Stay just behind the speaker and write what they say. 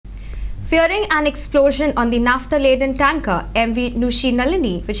Fearing an explosion on the naphtha-laden tanker MV Nushi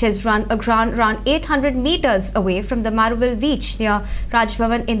Nalini, which has run aground around 800 meters away from the Maruvel beach near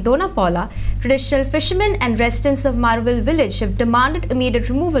Rajbhavan in Donapaula, traditional fishermen and residents of Maruvel village have demanded immediate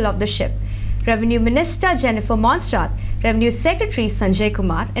removal of the ship. Revenue Minister Jennifer Monserrate, Revenue Secretary Sanjay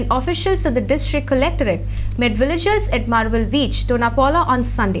Kumar and officials of the District Collectorate met villagers at Maruvel beach, Donapaula on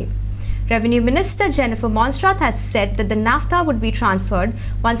Sunday. Revenue Minister Jennifer Monserrate has said that the naphtha would be transferred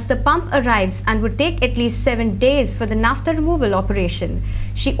once the pump arrives and would take at least 7 days for the naphtha removal operation.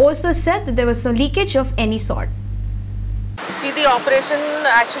 She also said that there was no leakage of any sort. See, the operation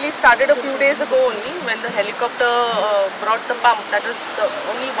actually started a few days ago only when the helicopter brought the pump. That was the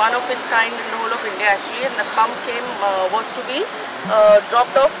only one of its kind in the whole of India actually, and the pump was to be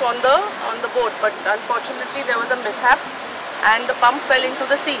dropped off on the boat. But unfortunately there was a mishap and the pump fell into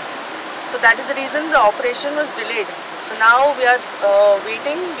the sea. So that is the reason the operation was delayed. So now we are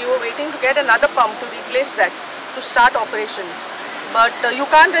we were waiting to get another pump to replace that to start operations. But you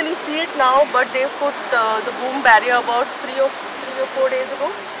can't really see it now, but they put the boom barrier about 3 or 4 days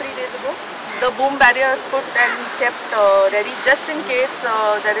ago, 3 days ago. The boom barrier is put and kept ready just in case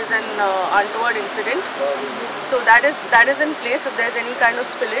there is an untoward incident. So that is in place if there is any kind of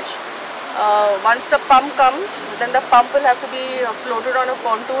spillage. Once the pump comes, then the pump will have to be floated on a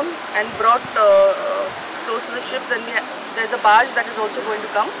pontoon and brought close to the ship. Then there's a barge that is also going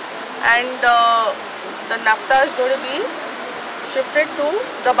to come, and the naphtha is going to be shifted to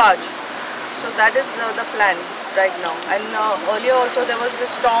the barge. So that is the plan right now. And earlier also there was the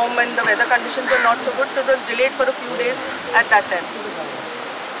storm and the weather conditions were not so good, so it was delayed for a few days at that time.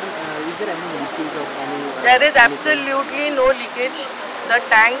 Is there any leakage of any? There is absolutely no leakage. The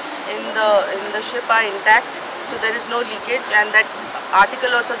tanks in the ship are intact, so there is no leakage. And that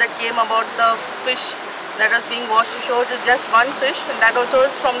article also that came about the fish that was being washed ashore is just one fish, and that also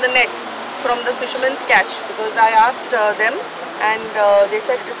is from the net, from the fisherman's catch, because I asked them and they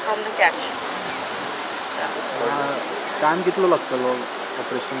said it is from the catch. Time कितना लगता है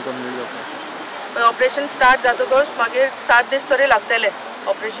operation complete होता? Operation start जातो बस मागे 7 दिवस तरी लागतले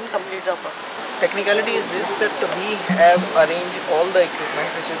operation complete जातो. Technicality is this, that we have arranged all the equipment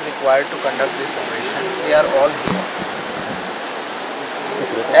which is required to conduct this operation. They are all here.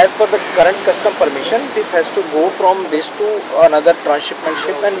 As per the current custom permission, this has to go from this to another transshipment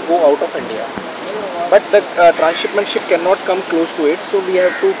ship and go out of India. But the transshipment ship cannot come close to it, so we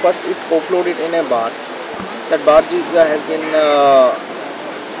have to first offload it in a barge. That barge has been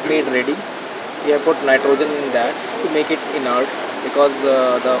made ready. We have put nitrogen in that to make it inert, because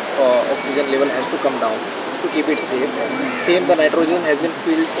the oxygen level has to come down to keep it safe. Same, the nitrogen has been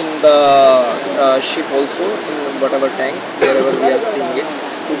filled in the ship also, in whatever tank, wherever we are seeing it,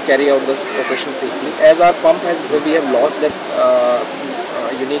 to carry out the operation safely. As our pump we have lost that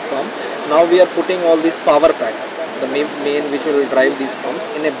unique pump. Now we are putting all this power pack, the main which will drive these pumps,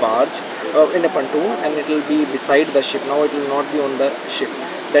 in a barge, in a pontoon, and it will be beside the ship. Now it will not be on the ship.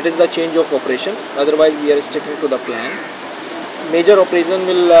 That is the change of operation. Otherwise we are sticking to the plan. Major operation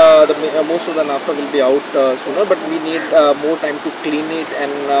will, most of the naphtha will be out sooner, but we need more time to clean it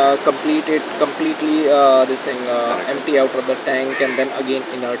and complete it completely, empty out of the tank and then again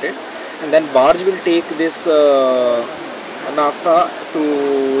inert it. And then barge will take this naphtha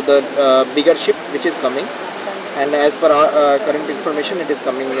to the bigger ship which is coming, and as per our current information, it is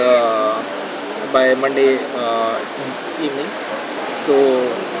coming by Monday evening. So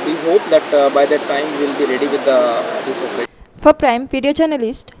we hope that by that time we will be ready with this operation. For Prime Video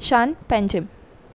Journalist Shan Panjim.